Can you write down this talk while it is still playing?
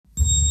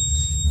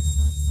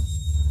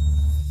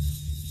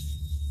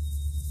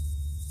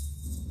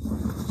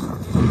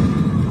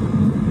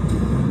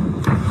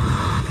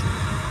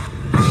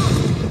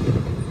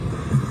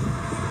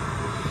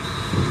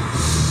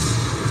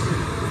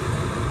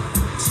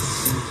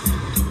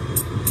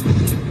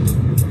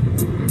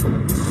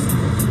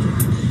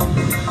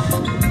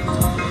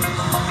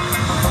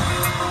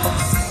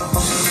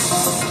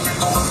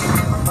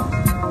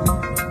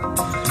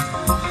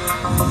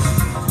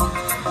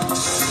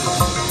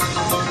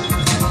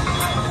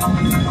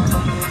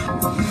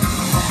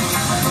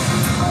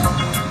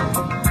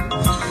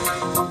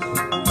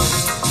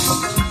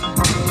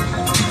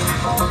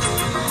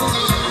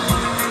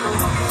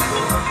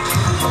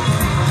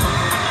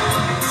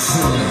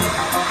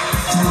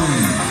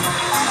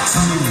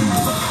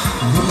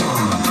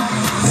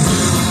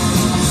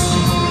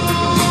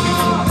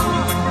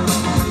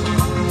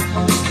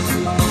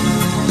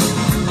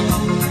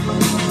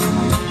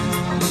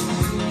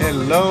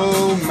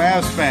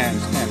Mavs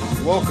fans,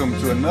 and welcome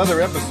to another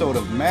episode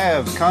of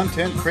Mavs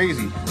Content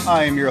Crazy.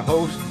 I am your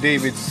host,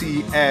 David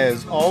C.,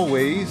 as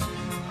always.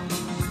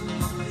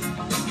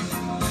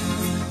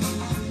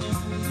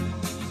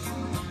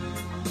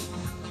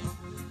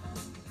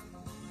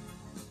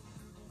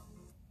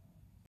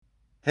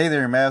 Hey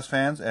there, Mavs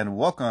fans, and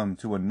welcome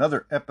to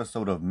another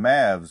episode of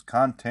Mavs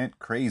Content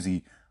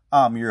Crazy.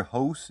 I'm your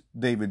host,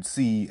 David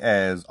C.,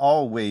 as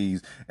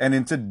always, and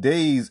in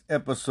today's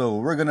episode,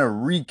 we're going to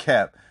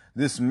recap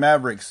this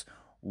Mavericks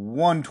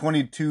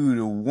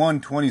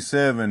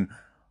 122-127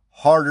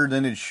 harder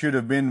than it should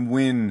have been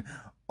win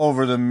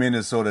over the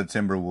Minnesota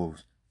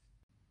Timberwolves.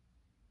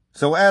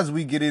 So as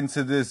we get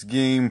into this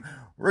game,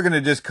 we're going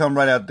to just come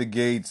right out the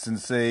gates and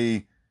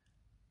say,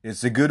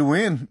 it's a good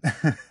win.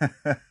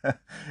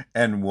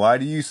 And why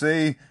do you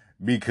say?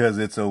 Because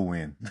it's a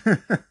win.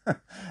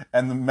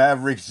 And the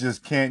Mavericks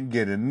just can't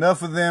get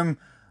enough of them.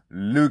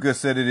 Luka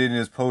said it in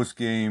his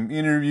post-game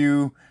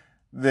interview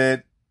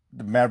that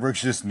the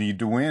Mavericks just need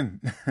to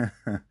win.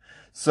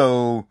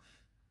 So,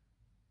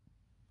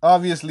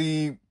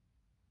 obviously,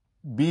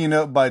 being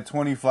up by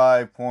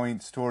 25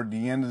 points toward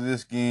the end of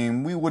this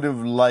game, we would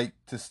have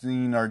liked to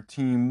seen our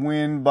team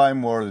win by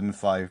more than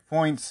 5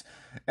 points.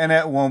 And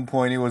at one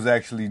point, it was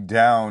actually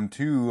down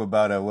to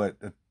about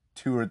a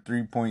 2 or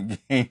 3 point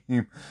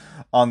game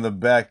on the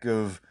back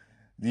of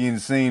the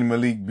insane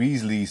Malik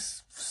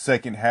Beasley's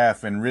second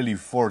half and really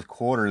fourth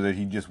quarter that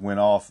he just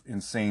went off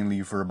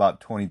insanely for about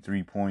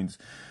 23 points.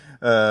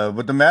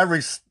 But the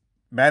Mavericks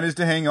managed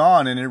to hang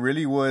on, and it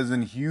really was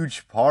in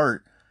huge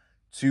part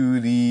to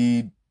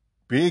the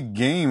big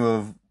game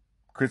of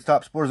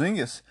Kristaps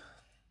Porzingis.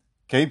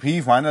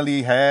 KP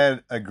finally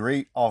had a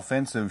great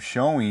offensive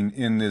showing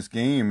in this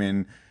game,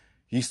 and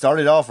he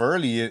started off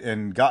early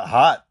and got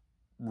hot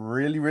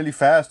really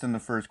fast in the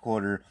first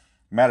quarter.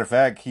 Matter of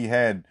fact, he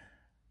had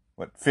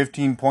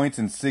 15 points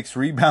and 6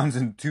 rebounds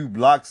and 2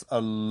 blocks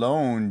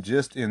alone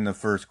just in the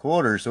first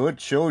quarter. So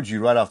it showed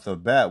you right off the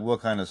bat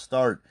what kind of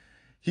start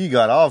he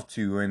got off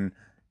to, and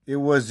it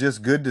was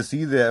just good to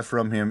see that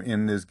from him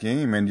in this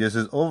game, and just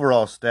his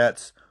overall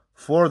stats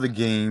for the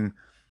game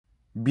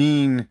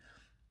being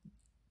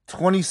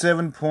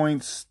 27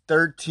 points,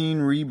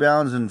 13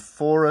 rebounds, and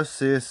 4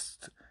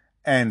 assists,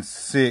 and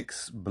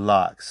 6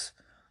 blocks.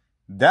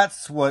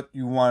 That's what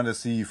you want to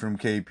see from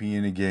KP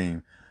in a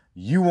game.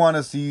 You want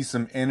to see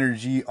some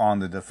energy on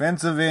the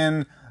defensive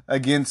end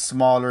against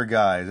smaller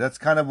guys. That's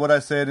kind of what I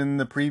said in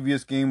the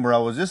previous game, where I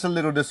was just a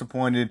little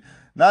disappointed.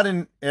 Not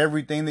in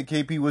everything that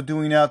KP was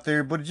doing out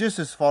there, but just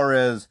as far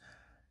as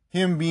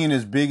him being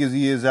as big as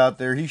he is out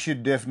there, he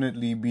should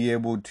definitely be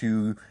able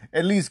to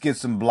at least get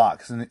some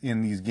blocks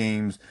in these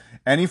games.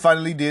 And he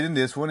finally did in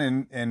this one,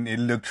 and it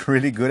looked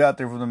really good out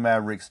there for the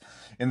Mavericks.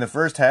 In the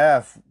first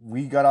half,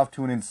 we got off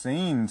to an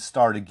insane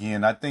start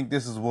again. I think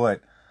this is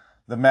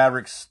the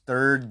Mavericks'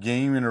 third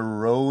game in a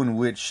row in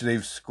which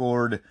they've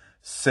scored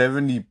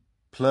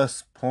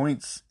 70-plus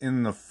points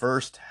in the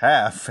first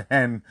half.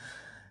 And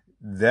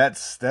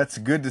that's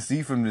good to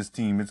see from this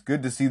team. It's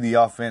good to see the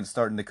offense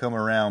starting to come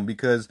around,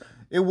 because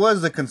it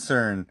was a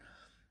concern.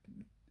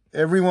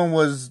 Everyone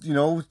was,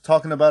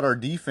 talking about our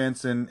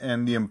defense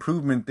and the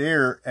improvement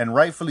there, and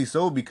rightfully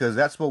so, because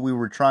that's what we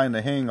were trying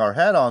to hang our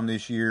hat on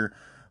this year.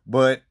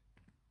 But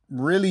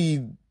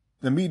really,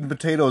 the meat and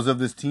potatoes of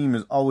this team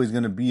is always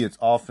going to be its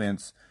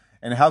offense.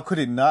 And how could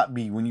it not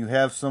be when you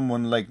have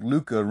someone like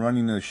Luka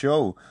running the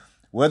show?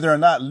 Whether or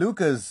not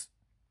Luka's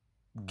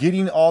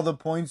getting all the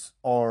points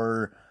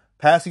or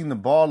passing the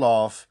ball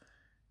off,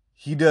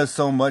 he does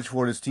so much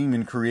for his team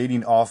in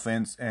creating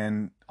offense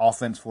and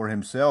offense for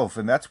himself.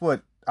 And that's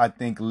what I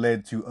think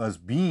led to us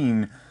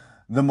being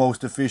the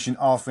most efficient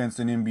offense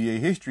in NBA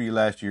history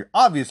last year.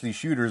 Obviously,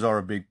 shooters are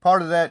a big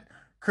part of that.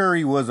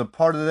 Curry was a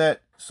part of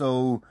that.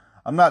 So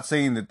I'm not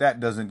saying that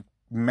doesn't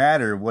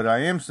matter. What I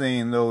am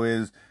saying, though,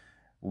 is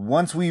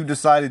once we've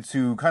decided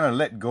to kind of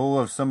let go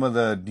of some of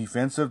the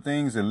defensive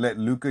things and let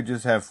Luka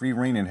just have free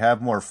reign and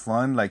have more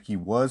fun like he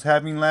was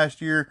having last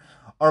year,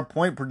 our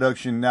point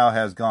production now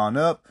has gone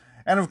up.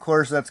 And of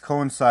course, that's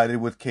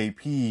coincided with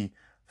KP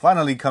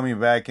finally coming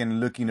back and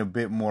looking a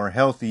bit more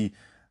healthy.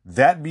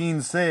 That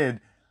being said,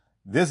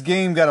 this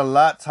game got a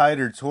lot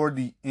tighter toward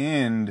the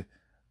end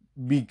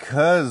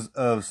because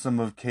of some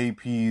of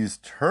KP's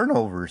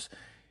turnovers.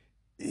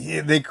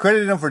 They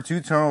credited him for 2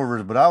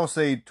 turnovers, but I would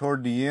say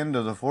toward the end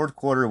of the fourth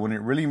quarter, when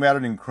it really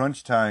mattered in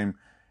crunch time,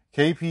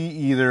 KP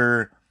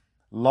either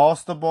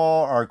lost the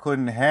ball or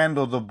couldn't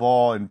handle the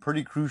ball in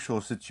pretty crucial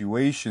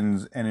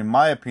situations, and in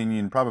my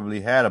opinion,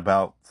 probably had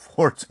about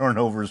 4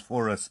 turnovers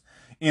for us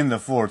in the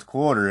fourth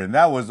quarter. And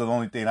that was the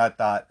only thing I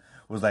thought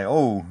was like,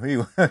 oh, hey,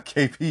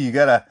 KP, you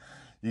gotta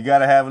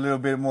have a little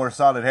bit more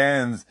solid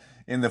hands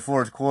in the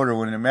fourth quarter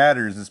when it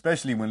matters,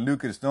 especially when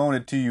Luka's throwing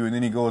it to you and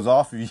then he goes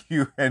off of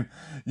you, and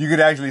you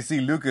could actually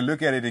see Luka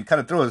look at it and kind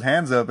of throw his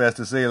hands up as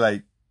to say,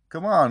 like,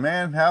 come on,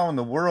 man, how in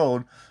the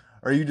world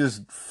are you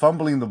just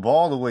fumbling the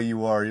ball the way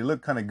you are? You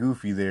look kind of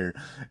goofy there.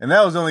 And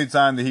that was the only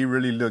time that he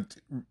really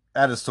looked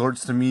out of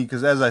sorts to me,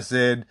 because as I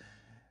said,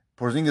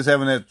 Porzingis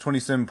having that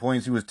 27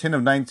 points. He was 10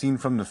 of 19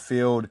 from the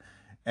field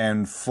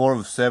and 4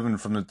 of 7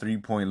 from the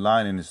three-point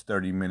line in his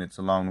 30 minutes,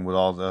 along with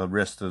all the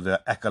rest of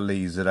the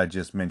accolades that I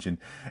just mentioned.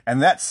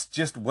 And that's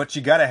just what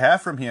you got to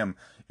have from him.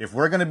 If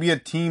we're going to be a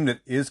team that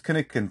is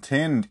going to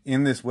contend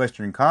in this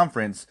Western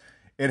Conference,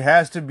 it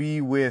has to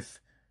be with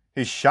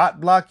his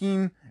shot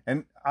blocking.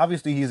 And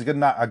obviously, he's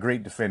not a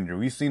great defender.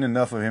 We've seen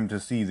enough of him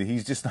to see that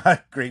he's just not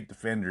a great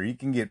defender. He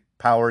can get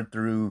powered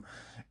through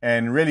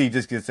and really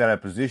just gets out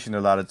of position a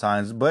lot of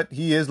times. But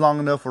he is long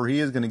enough where he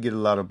is going to get a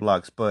lot of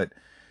blocks. But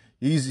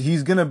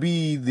he's going to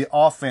be the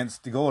offense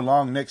to go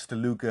along next to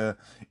Luka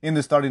in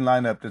the starting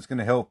lineup that's going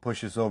to help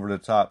push us over the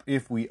top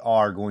if we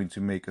are going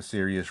to make a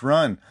serious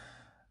run.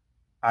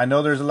 I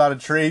know there's a lot of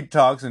trade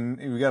talks, and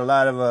we got a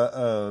lot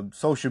of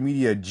social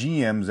media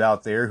GMs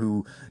out there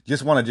who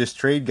just want to just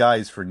trade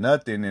guys for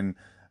nothing. And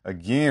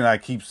again, I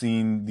keep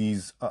seeing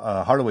these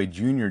Hardaway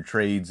Jr.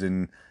 trades,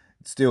 and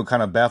it still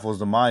kind of baffles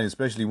the mind,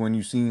 especially when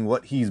you've seen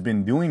what he's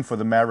been doing for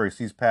the Mavericks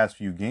these past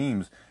few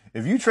games.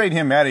 If you trade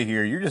him out of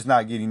here, you're just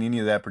not getting any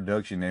of that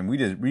production, and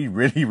we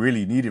really,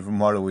 really need it from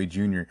Hardaway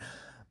Jr.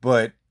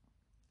 But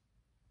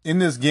in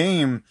this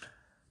game,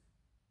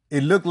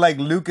 it looked like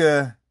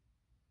Luka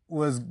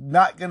was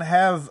not going to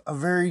have a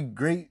very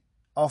great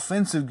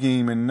offensive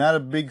game and not a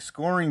big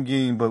scoring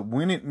game. But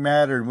when it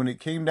mattered, when it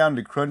came down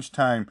to crunch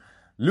time,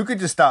 Luka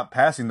just stopped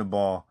passing the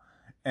ball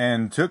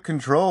and took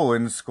control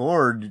and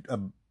scored,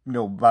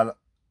 about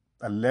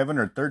 11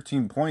 or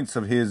 13 points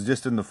of his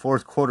just in the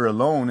fourth quarter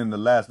alone in the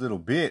last little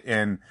bit.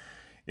 And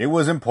it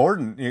was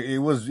important. It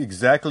was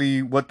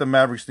exactly what the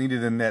Mavericks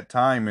needed in that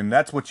time. And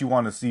that's what you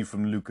want to see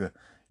from Luka.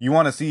 You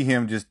want to see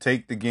him just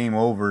take the game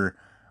over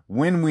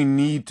when we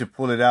need to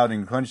pull it out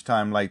in crunch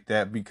time like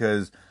that,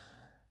 because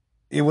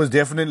it was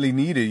definitely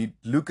needed.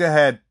 Luka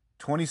had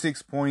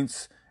 26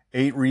 points,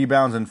 8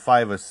 rebounds, and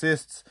 5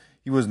 assists.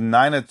 He was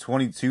 9 of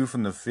 22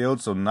 from the field,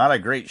 so not a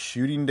great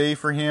shooting day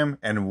for him,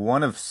 and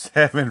 1 of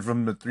 7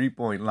 from the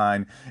three-point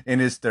line in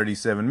his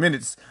 37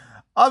 minutes.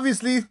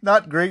 Obviously,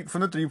 not great from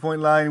the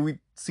three-point line. We've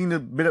seen a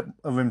bit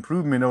of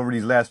improvement over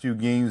these last few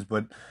games,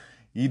 but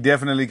he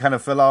definitely kind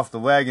of fell off the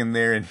wagon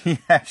there, and he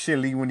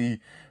actually, when he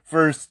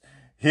first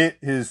hit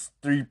his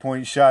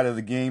three-point shot of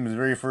the game, his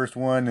very first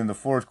one in the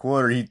fourth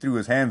quarter, he threw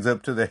his hands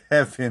up to the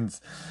heavens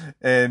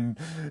and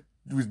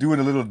was doing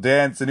a little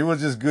dance, and it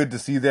was just good to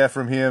see that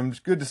from him. It's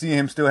good to see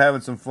him still having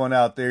some fun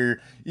out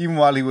there, even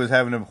while he was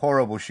having a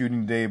horrible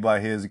shooting day by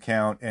his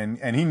account,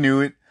 and he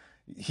knew it.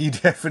 He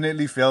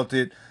definitely felt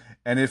it,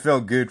 and it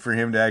felt good for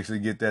him to actually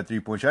get that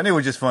three-point shot. And it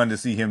was just fun to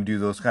see him do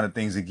those kind of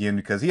things again,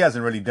 because he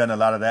hasn't really done a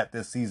lot of that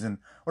this season,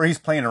 or he's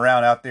playing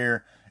around out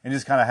there and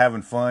just kind of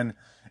having fun,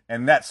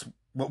 and that's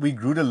what we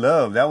grew to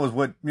love. That was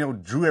what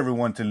drew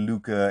everyone to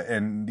Luka,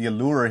 and the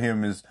allure of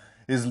him is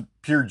his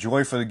pure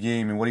joy for the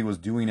game and what he was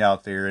doing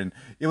out there. And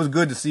it was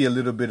good to see a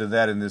little bit of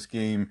that in this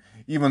game,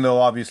 even though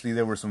obviously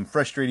there were some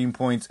frustrating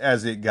points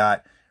as it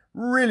got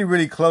really,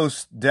 really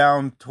close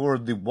down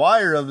toward the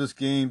wire of this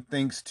game,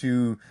 thanks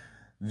to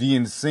the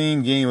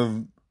insane game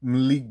of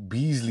Malik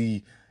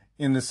Beasley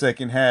in the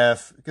second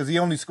half, because he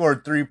only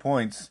scored 3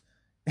 points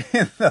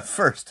in the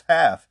first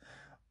half.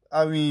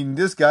 I mean,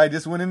 this guy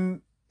just went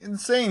in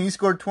insane. He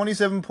scored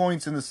 27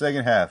 points in the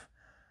second half,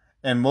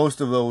 and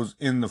most of those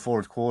in the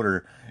fourth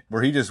quarter,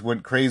 where he just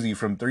went crazy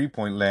from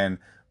three-point land.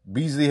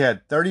 Beasley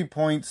had 30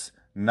 points,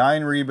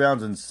 9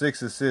 rebounds, and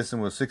 6 assists,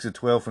 and was 6 of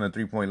 12 from the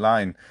three-point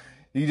line.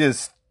 He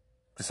just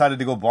decided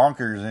to go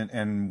bonkers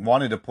and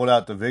wanted to pull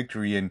out the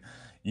victory. And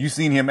you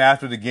seen him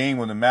after the game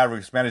when the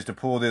Mavericks managed to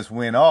pull this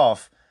win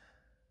off.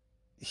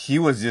 He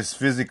was just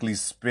physically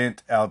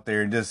spent out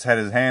there and just had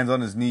his hands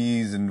on his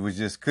knees and was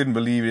just couldn't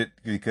believe it,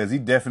 because he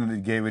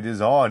definitely gave it his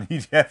all, and he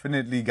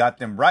definitely got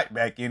them right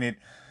back in it,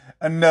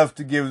 enough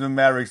to give the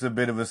Mavericks a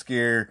bit of a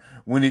scare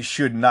when it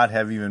should not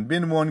have even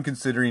been one,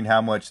 considering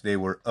how much they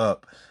were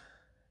up.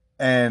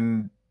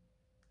 And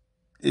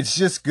it's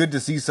just good to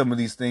see some of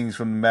these things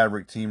from the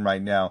Maverick team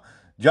right now.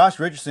 Josh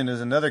Richardson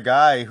is another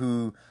guy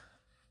who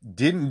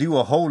didn't do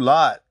a whole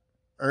lot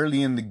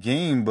early in the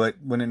game, but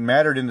when it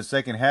mattered in the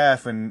second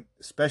half, and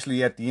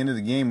especially at the end of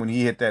the game when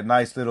he hit that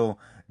nice little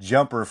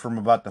jumper from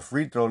about the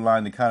free throw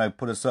line to kind of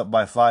put us up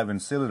by 5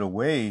 and seal it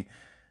away,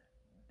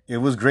 it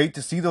was great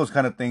to see those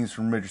kind of things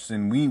from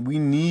Richardson. We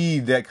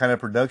need that kind of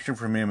production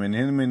from him, and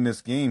him in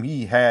this game,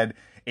 he had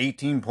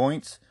 18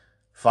 points,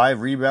 5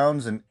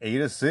 rebounds, and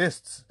 8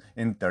 assists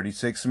in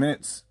 36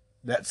 minutes.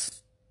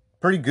 That's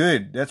pretty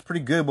good. That's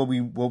pretty good.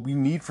 What we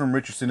need from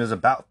Richardson is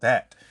about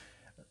that.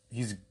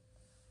 He's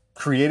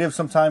creative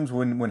sometimes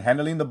when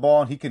handling the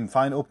ball, and he can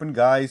find open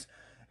guys,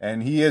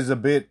 and he is a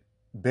bit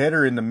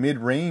better in the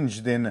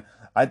mid-range than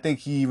I think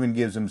he even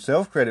gives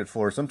himself credit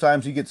for.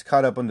 Sometimes he gets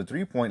caught up on the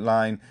three-point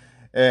line,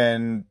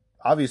 and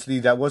obviously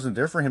that wasn't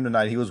there for him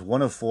tonight. He was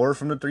 1 of 4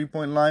 from the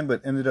three-point line,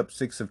 but ended up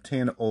 6 of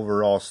 10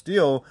 overall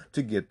still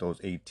to get those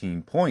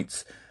 18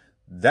 points.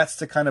 That's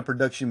the kind of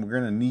production we're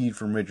going to need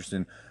from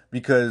Richardson,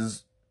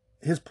 because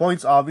his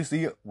points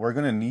obviously we're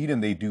going to need,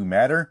 and they do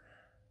matter.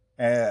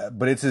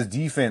 But it's his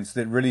defense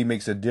that really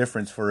makes a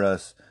difference for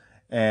us.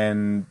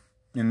 And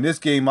In this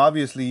game,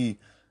 obviously,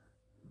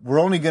 we're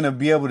only going to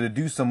be able to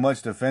do so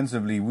much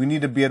defensively. We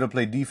need to be able to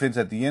play defense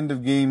at the end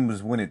of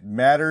games when it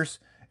matters.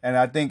 And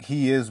I think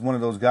he is one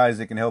of those guys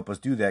that can help us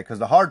do that. Because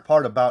the hard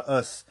part about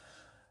us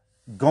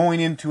going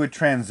into a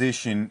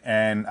transition,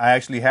 and I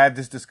actually had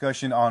this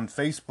discussion on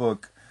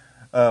Facebook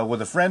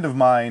with a friend of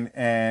mine,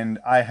 and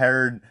I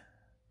heard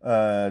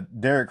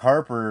Derek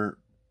Harper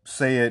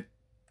say it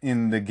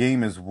in the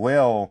game as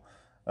well,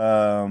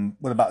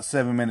 with about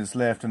 7 minutes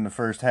left in the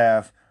first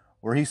half,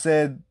 where he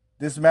said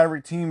this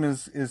Maverick team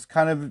is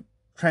kind of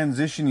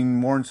transitioning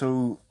more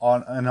into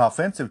on an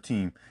offensive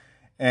team.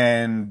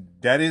 And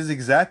that is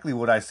exactly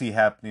what I see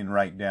happening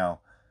right now.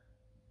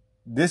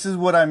 This is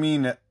what I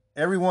mean.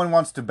 Everyone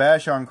wants to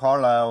bash on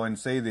Carlisle and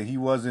say that he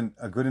wasn't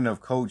a good enough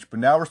coach, but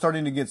now we're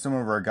starting to get some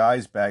of our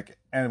guys back,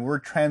 and we're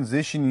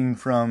transitioning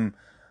from,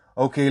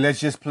 okay, let's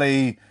just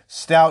play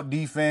stout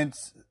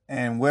defense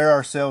and wear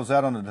ourselves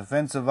out on the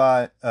defensive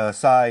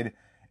side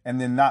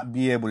and then not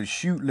be able to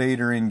shoot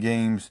later in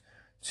games,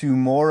 to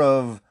more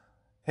of,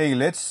 hey,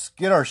 let's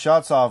get our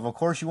shots off. Of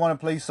course, you want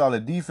to play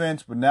solid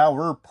defense, but now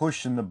we're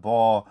pushing the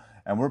ball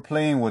and we're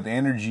playing with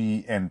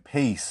energy and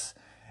pace.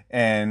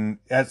 And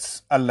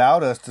that's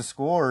allowed us to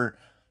score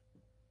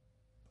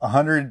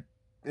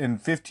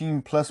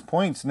 115 plus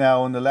points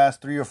now in the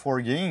last 3 or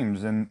 4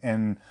 games.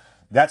 And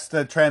that's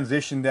the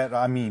transition that,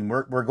 I mean,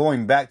 we're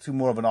going back to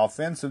more of an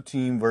offensive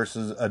team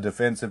versus a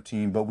defensive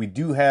team. But we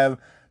do have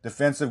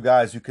defensive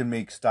guys who can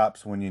make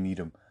stops when you need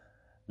them.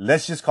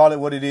 Let's just call it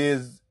what it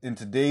is. In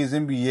today's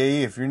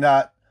NBA, if you're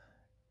not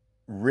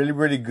really,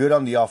 really good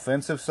on the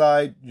offensive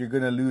side, you're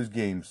going to lose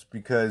games.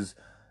 Because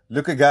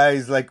look at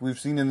guys like we've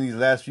seen in these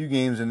last few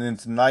games, and then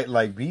tonight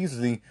like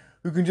Beasley,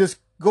 who can just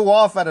go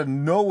off out of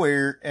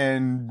nowhere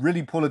and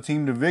really pull a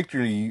team to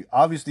victory.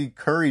 Obviously,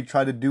 Curry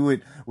tried to do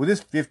it with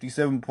his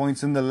 57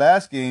 points in the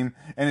last game,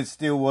 and it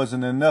still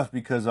wasn't enough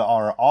because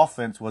our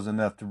offense was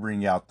enough to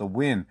bring out the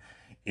win.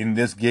 In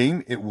this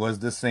game, it was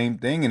the same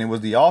thing, and it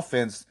was the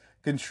offense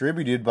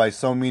contributed by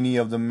so many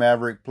of the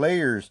Maverick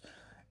players.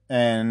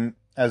 And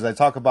as I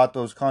talk about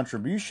those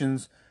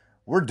contributions,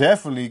 we're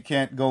definitely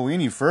can't go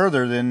any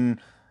further than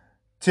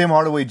Tim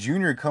Hardaway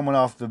Jr. coming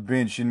off the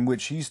bench, in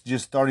which he's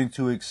just starting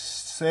to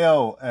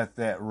excel at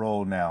that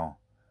role now.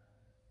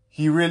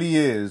 He really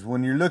is.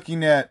 When you're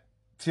looking at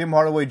Tim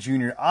Hardaway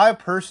Jr., I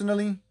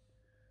personally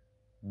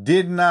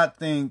did not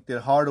think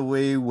that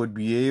Hardaway would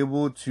be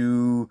able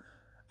to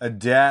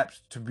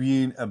adapt to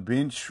being a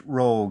bench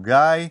role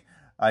guy.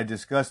 I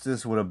discussed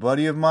this with a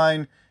buddy of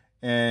mine,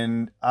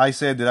 and I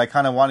said that I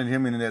kind of wanted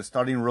him in that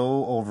starting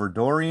role over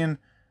Dorian,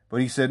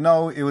 but he said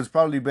no, it was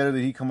probably better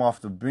that he come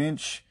off the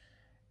bench.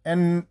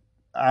 And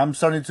I'm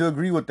starting to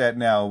agree with that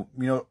now.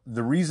 You know,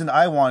 the reason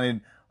I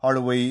wanted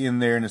Hardaway in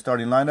there in the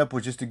starting lineup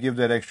was just to give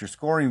that extra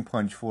scoring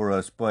punch for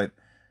us. But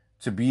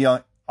to be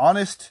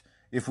honest,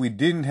 if we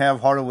didn't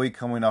have Hardaway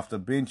coming off the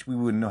bench, we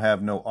wouldn't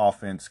have no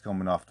offense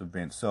coming off the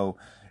bench. So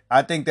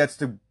I think that's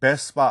the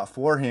best spot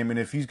for him. And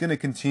if he's going to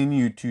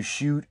continue to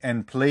shoot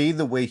and play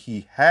the way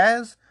he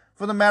has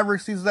for the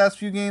Mavericks these last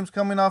few games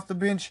coming off the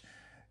bench,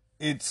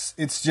 it's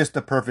just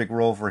the perfect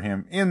role for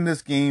him. In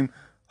this game,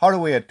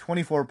 Hardaway had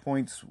 24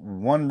 points,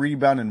 1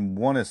 rebound, and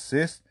 1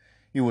 assist.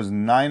 He was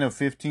 9 of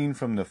 15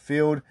 from the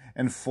field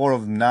and 4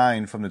 of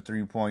 9 from the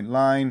three-point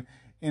line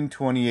in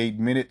 28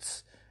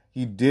 minutes.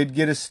 He did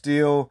get a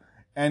steal,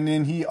 and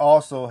then he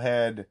also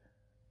had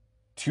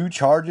 2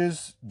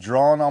 charges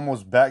drawn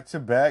almost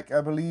back-to-back, I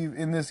believe,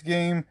 in this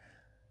game.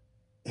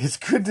 It's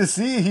good to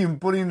see him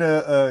putting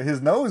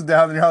his nose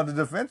down there on the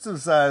defensive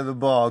side of the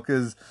ball,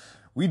 because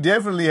we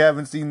definitely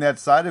haven't seen that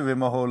side of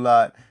him a whole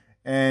lot.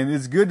 And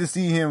it's good to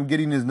see him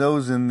getting his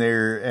nose in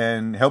there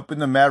and helping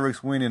the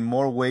Mavericks win in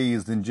more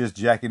ways than just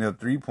jacking up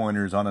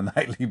three-pointers on a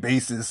nightly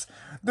basis,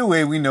 the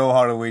way we know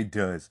Hardaway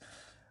does.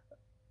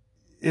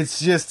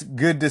 It's just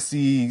good to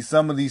see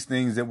some of these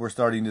things that we're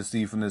starting to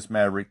see from this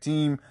Maverick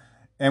team.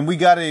 And we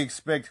got to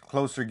expect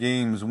closer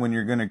games when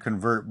you're going to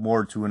convert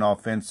more to an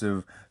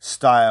offensive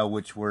style,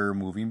 which we're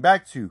moving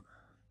back to.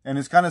 And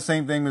it's kind of the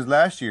same thing as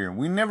last year.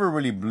 We never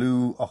really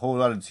blew a whole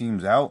lot of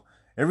teams out.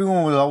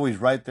 Everyone was always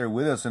right there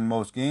with us in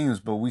most games,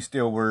 but we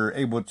still were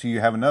able to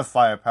have enough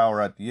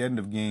firepower at the end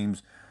of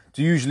games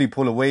to usually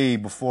pull away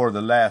before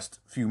the last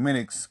few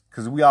minutes,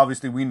 because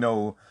we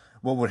know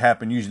what would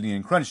happen usually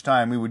in crunch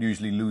time. We would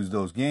usually lose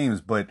those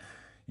games, but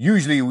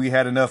usually we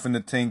had enough in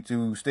the tank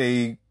to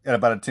stay at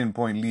about a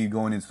 10-point lead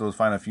going into those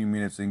final few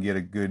minutes and get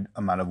a good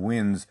amount of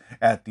wins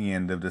at the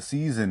end of the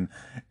season.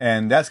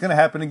 And that's going to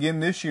happen again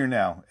this year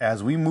now.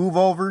 As we move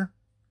over,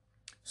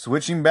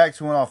 switching back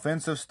to an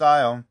offensive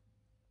style,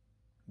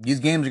 these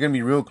games are going to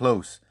be real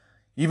close,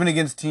 even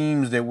against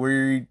teams that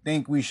we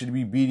think we should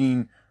be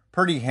beating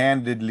pretty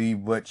handedly,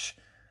 which,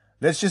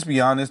 let's just be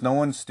honest, no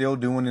one's still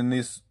doing in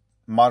this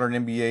modern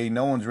NBA.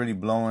 No one's really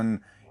blowing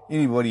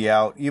anybody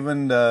out.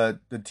 Even the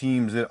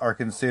teams that are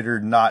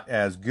considered not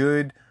as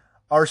good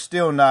are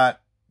still not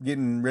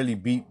getting really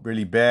beat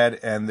really bad,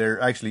 and they're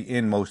actually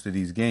in most of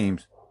these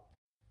games.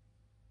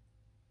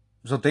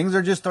 So things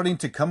are just starting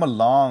to come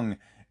along,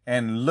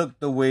 and look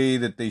the way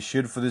that they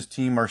should for this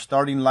team. Our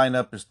starting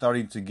lineup is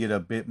starting to get a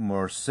bit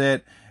more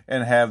set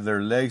and have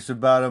their legs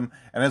about them.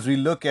 And as we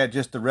look at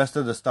just the rest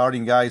of the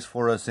starting guys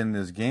for us in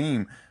this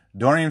game,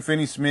 Dorian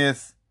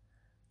Finney-Smith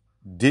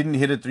didn't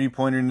hit a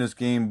three-pointer in this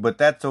game, but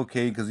that's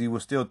okay because he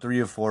was still 3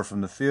 of 4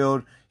 from the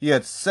field. He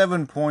had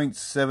 7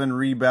 points, 7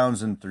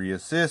 rebounds, and 3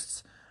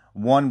 assists,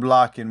 1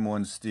 block, and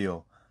 1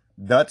 steal.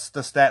 That's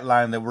the stat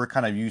line that we're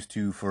kind of used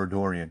to for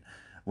Dorian.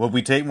 Will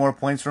we take more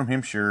points from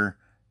him? Sure.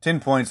 10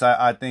 points,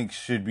 I think,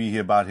 should be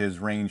about his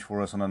range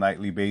for us on a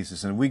nightly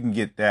basis. And if we can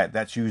get that,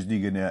 that's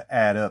usually going to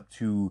add up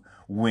to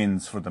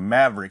wins for the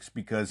Mavericks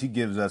because he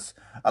gives us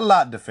a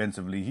lot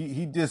defensively.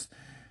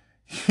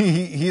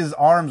 His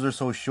arms are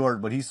so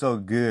short, but he's so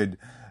good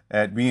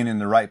at being in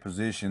the right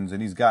positions,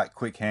 and he's got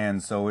quick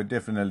hands, so it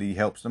definitely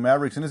helps the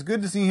Mavericks. And it's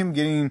good to see him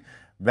getting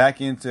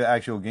back into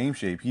actual game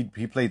shape.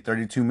 He played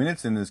 32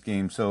 minutes in this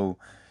game, so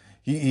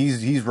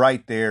he's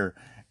right there.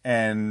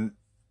 And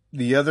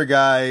the other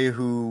guy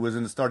who was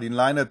in the starting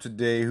lineup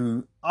today,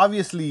 who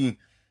obviously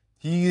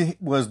he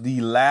was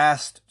the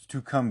last to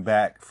come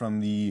back from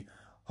the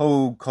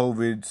whole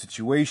COVID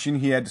situation.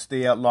 He had to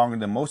stay out longer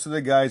than most of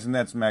the guys, and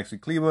that's Maxi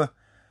Kleber.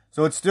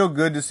 So it's still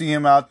good to see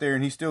him out there,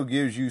 and he still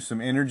gives you some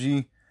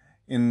energy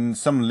in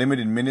some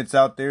limited minutes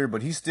out there,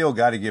 but he's still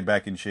got to get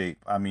back in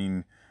shape. I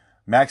mean,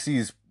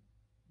 Maxi's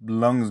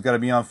lungs got to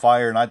be on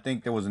fire, and I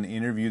think there was an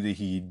interview that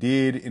he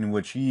did in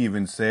which he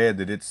even said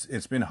that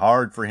it's been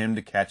hard for him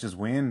to catch his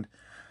wind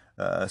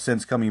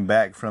since coming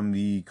back from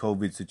the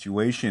COVID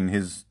situation.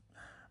 His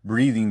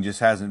breathing just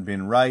hasn't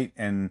been right,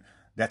 and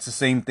that's the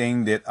same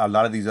thing that a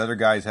lot of these other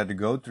guys had to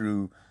go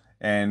through,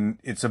 and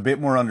it's a bit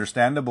more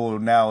understandable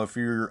now if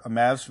you're a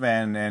Mavs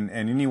fan and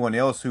anyone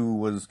else who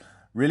was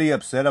really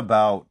upset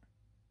about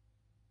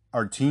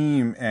our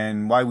team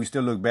and why we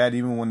still look bad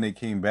even when they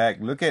came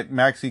back. Look at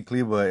Maxi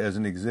Kleber as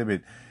an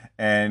exhibit,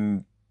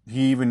 and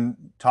he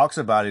even talks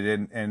about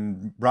it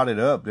and brought it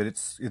up that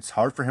it's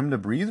hard for him to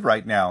breathe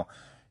right now.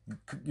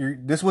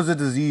 This was a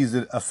disease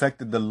that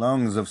affected the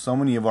lungs of so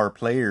many of our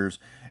players,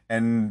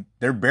 and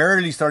they're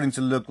barely starting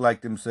to look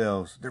like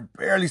themselves. They're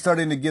barely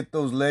starting to get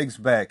those legs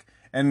back,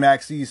 and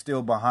Maxi is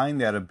still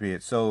behind that a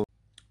bit. So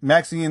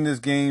Maxi in this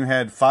game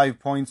had 5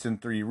 points and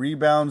 3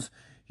 rebounds.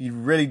 He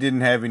really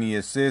didn't have any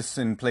assists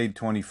and played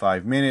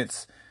 25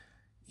 minutes.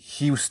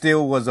 He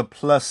still was a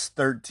plus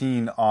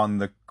 13 on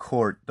the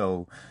court,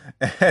 though.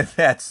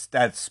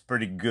 That's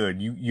pretty good.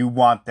 You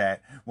want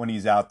that when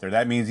he's out there.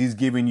 That means he's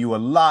giving you a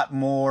lot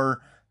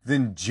more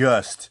than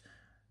just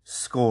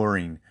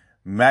scoring.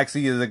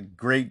 Maxi is a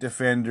great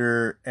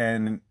defender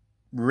and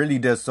really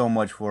does so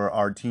much for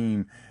our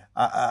team.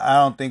 I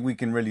don't think we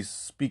can really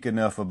speak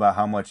enough about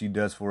how much he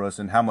does for us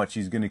and how much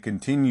he's going to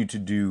continue to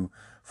do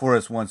for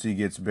us once he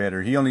gets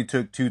better. He only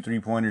took 2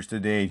 3-pointers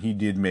today. He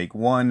did make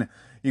 1.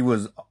 He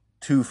was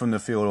 2 from the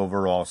field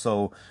overall.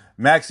 So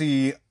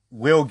Maxi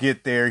will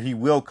get there. He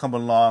will come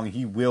along.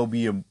 He will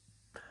be a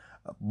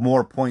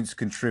more points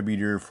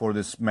contributor for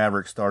this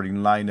Maverick starting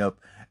lineup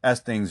as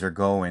things are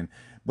going.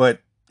 But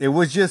it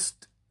was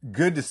just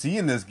good to see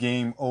in this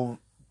game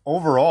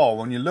overall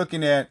when you're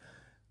looking at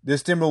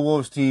this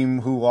Timberwolves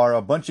team, who are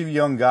a bunch of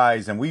young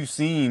guys, and we've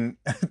seen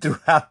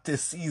throughout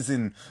this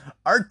season,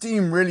 our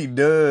team really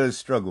does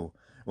struggle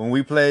when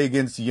we play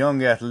against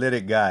young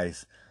athletic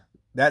guys.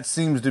 That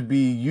seems to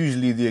be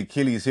usually the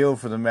Achilles heel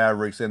for the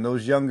Mavericks, and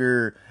those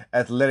younger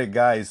athletic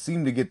guys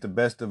seem to get the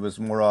best of us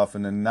more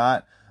often than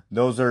not.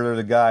 Those are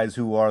the guys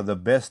who are the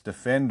best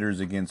defenders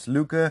against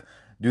Luka.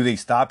 Do they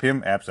stop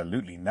him?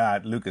 Absolutely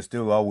not. Luka's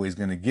still always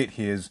going to get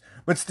his,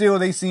 but still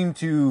they seem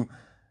to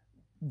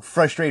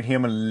frustrate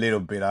him a little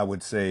bit, I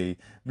would say,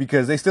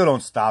 because they still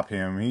don't stop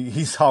him.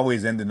 He's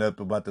always ending up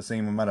about the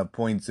same amount of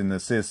points and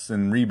assists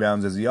and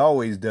rebounds as he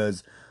always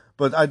does.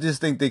 But I just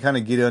think they kind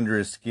of get under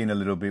his skin a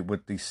little bit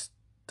with the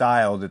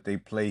style that they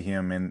play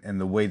him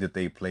and the way that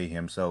they play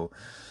him. So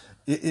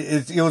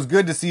it was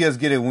good to see us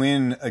get a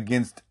win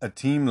against a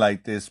team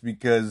like this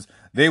because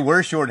they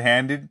were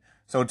shorthanded.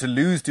 So to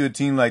lose to a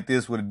team like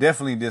this would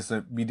definitely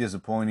be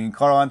disappointing.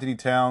 Karl-Anthony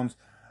Towns,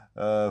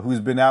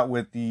 who's been out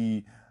with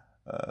the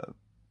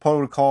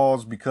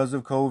protocols because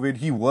of COVID.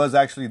 He was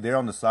actually there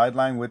on the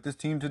sideline with this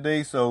team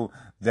today, so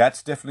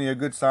that's definitely a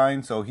good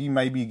sign. So he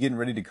may be getting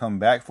ready to come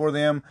back for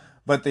them.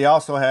 But they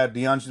also had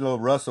D'Angelo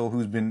Russell,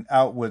 who's been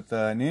out with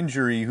an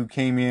injury, who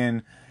came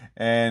in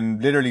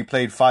and literally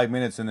played 5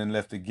 minutes and then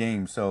left the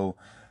game. So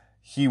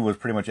he was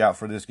pretty much out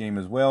for this game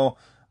as well.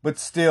 But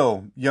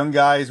still, young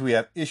guys we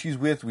have issues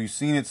with. We've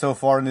seen it so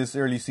far in this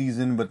early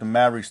season, but the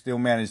Mavericks still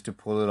managed to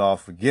pull it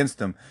off against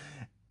them.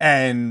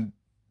 And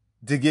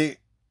to get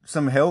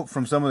some help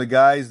from some of the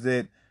guys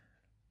that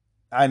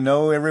I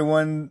know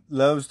everyone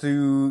loves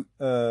to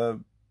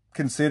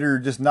consider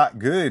just not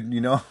good,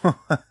 you know.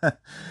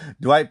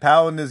 Dwight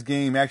Powell in this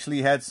game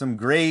actually had some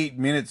great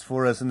minutes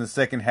for us in the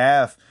second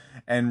half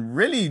and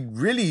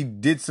really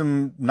did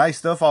some nice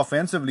stuff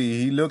offensively.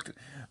 He looked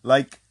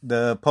like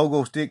the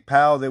pogo stick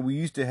Powell that we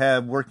used to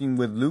have working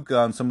with Luka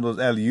on some of those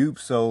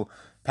alley-oops. So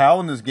Powell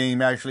in this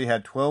game actually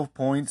had 12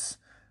 points,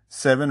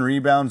 7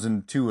 rebounds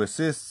and 2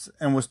 assists,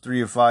 and was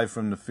 3 of 5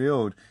 from the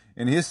field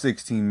in his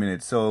 16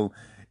 minutes. So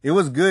it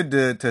was good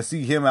to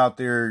see him out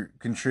there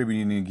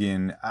contributing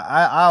again.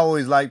 I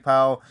always like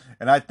Powell,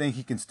 and I think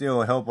he can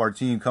still help our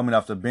team coming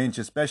off the bench,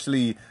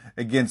 especially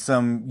against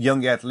some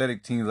young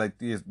athletic teams like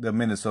the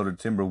Minnesota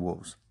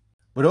Timberwolves.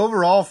 But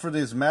overall for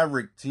this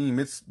Maverick team,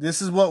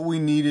 this is what we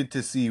needed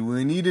to see.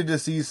 We needed to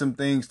see some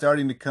things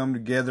starting to come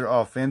together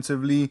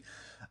offensively.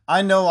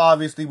 I know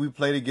obviously we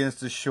played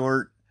against a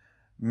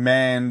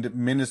short-manned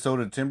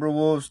Minnesota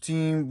Timberwolves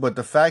team, but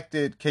the fact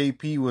that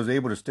KP was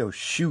able to still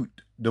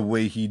shoot the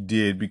way he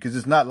did, because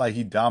it's not like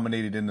he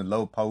dominated in the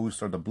low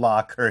post or the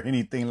block or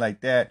anything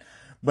like that,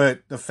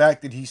 but the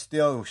fact that he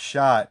still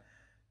shot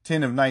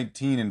 10 of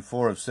 19 and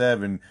 4 of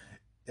 7,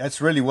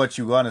 that's really what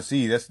you want to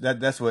see.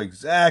 That's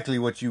exactly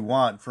what you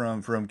want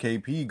from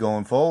KP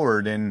going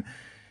forward. And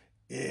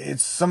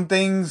it's some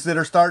things that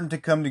are starting to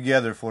come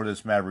together for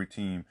this Maverick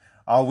team.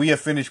 Are we a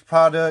finished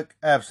product?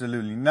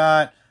 Absolutely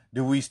not.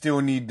 Do we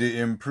still need to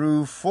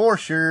improve? For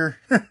sure.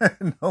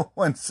 No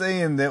one's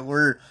saying that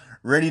we're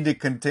ready to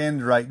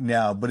contend right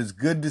now, but it's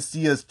good to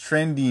see us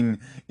trending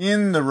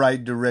in the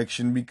right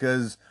direction,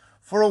 because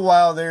for a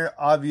while there,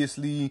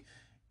 obviously,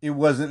 it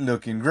wasn't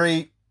looking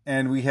great,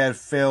 and we had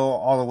fell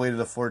all the way to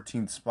the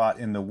 14th spot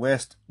in the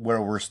West,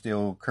 where we're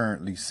still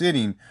currently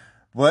sitting.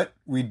 But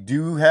we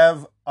do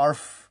have our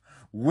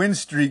win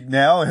streak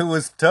now. It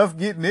was tough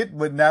getting it,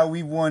 but now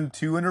we've won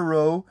 2 in a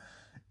row,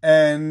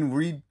 and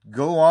we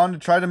go on to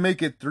try to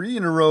make it 3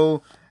 in a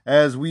row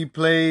as we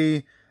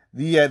play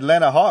the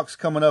Atlanta Hawks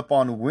coming up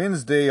on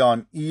Wednesday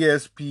on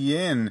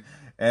ESPN.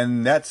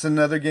 And that's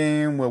another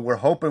game where we're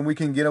hoping we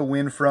can get a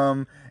win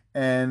from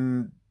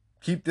and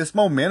keep this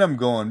momentum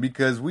going,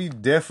 because we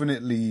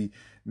definitely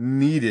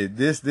need it.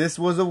 This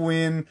was a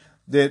win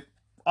that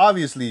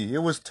obviously it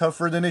was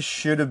tougher than it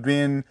should have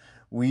been.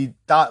 We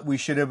thought we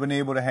should have been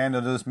able to handle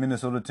this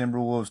Minnesota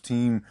Timberwolves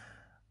team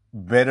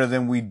better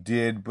than we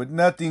did, but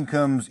nothing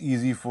comes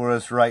easy for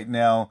us right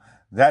now.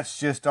 That's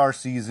just our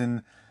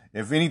season.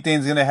 If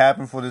anything's going to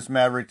happen for this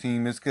Maverick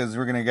team, it's because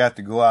we're going to have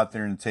to go out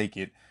there and take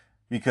it,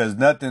 because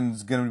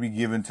nothing's going to be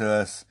given to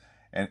us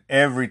and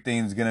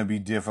everything's going to be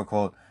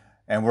difficult,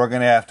 and we're going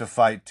to have to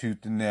fight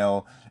tooth and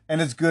nail. And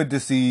it's good to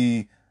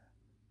see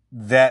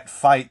that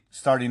fight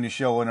starting to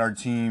show in our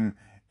team,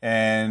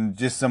 and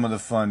just some of the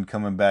fun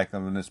coming back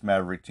on this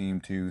Maverick team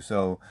too.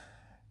 So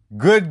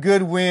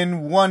good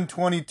win,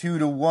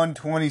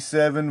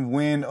 122-127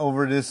 win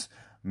over this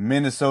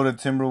Minnesota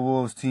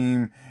Timberwolves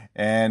team,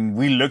 and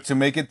we look to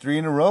make it 3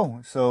 in a row.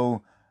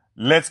 So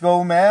let's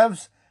go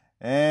Mavs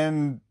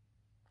and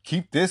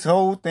keep this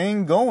whole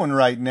thing going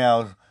right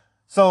now.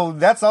 So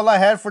that's all I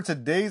had for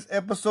today's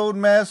episode,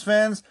 Mavs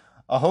fans.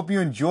 I hope you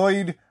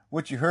enjoyed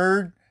what you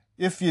heard.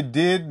 If you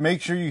did,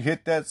 make sure you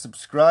hit that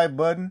subscribe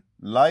button,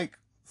 like,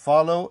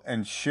 follow,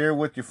 and share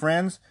with your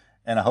friends.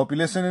 And I hope you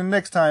listen in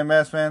next time,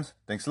 Mavs fans.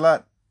 Thanks a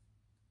lot.